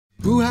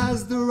Who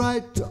has the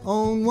right to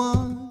own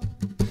one?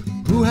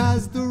 Who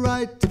has the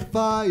right to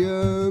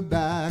fire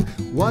back?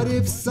 What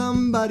if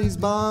somebody's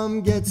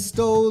bomb gets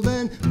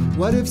stolen?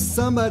 What if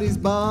somebody's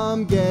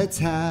bomb gets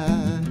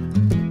hacked?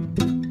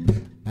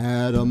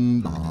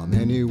 Atom bomb.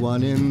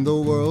 Anyone in the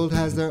world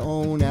has their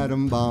own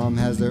atom bomb,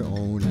 has their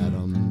own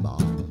atom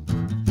bomb.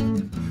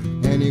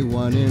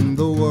 Anyone in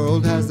the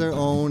world has their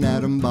own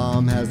atom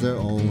bomb, has their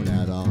own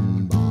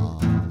atom bomb.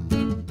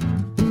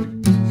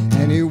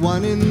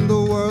 Anyone in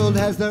the world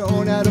has their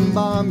own atom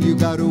bomb. You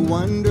gotta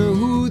wonder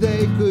who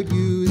they could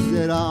use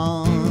it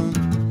on.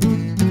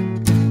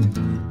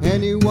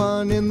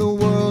 Anyone in the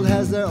world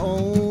has their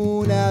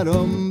own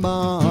atom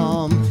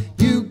bomb.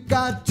 You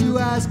got to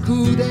ask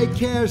who they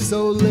care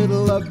so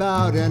little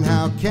about, and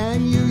how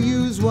can you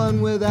use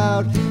one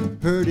without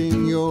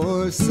hurting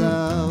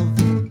yourself?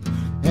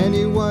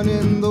 Anyone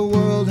in the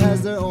world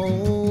has their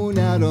own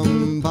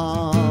atom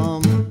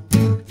bomb.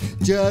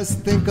 Just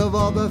think of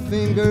all the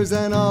fingers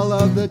and all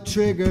of the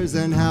triggers,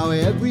 and how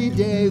every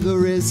day the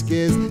risk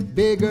is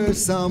bigger.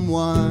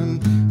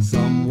 Someone,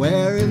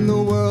 somewhere in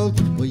the world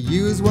will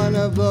use one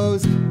of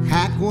those,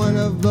 hack one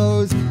of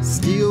those,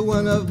 steal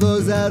one of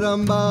those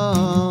atom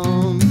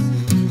bombs.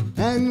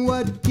 And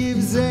what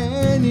gives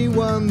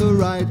anyone the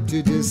right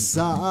to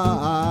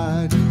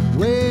decide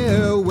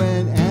where,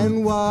 when,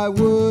 and why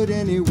would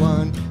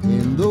anyone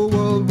in the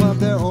world want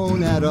their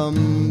own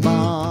atom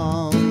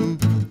bomb?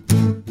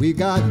 We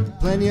got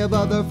plenty of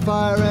other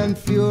fire and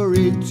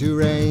fury to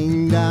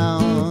rain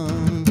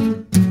down.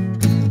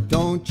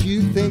 Don't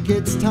you think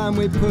it's time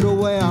we put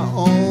away our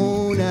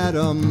own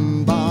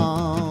atom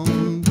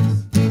bombs?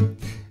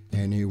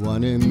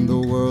 Anyone in the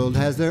world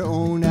has their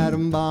own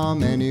atom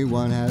bomb.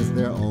 Anyone has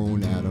their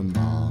own atom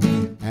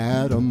bomb.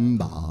 Atom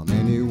bomb.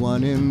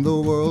 Anyone in the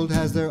world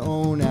has their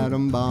own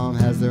atom bomb,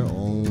 has their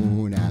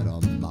own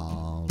atom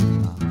bomb.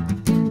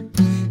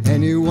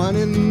 Anyone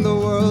in the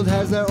world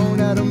has their own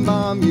atom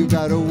bomb. You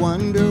gotta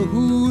wonder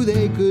who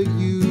they could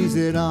use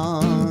it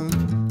on.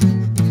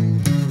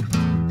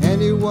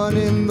 Anyone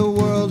in the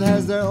world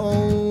has their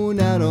own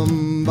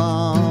atom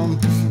bomb.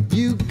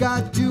 You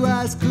got to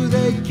ask who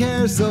they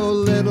care so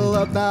little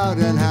about,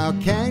 and how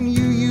can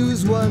you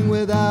use one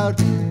without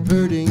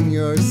hurting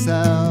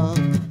yourself?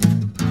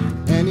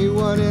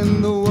 Anyone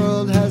in the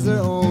world has their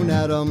own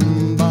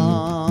atom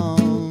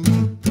bomb.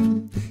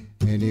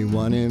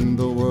 Anyone in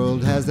the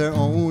world has their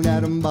own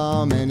atom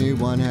bomb.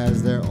 Anyone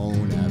has their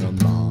own atom bomb.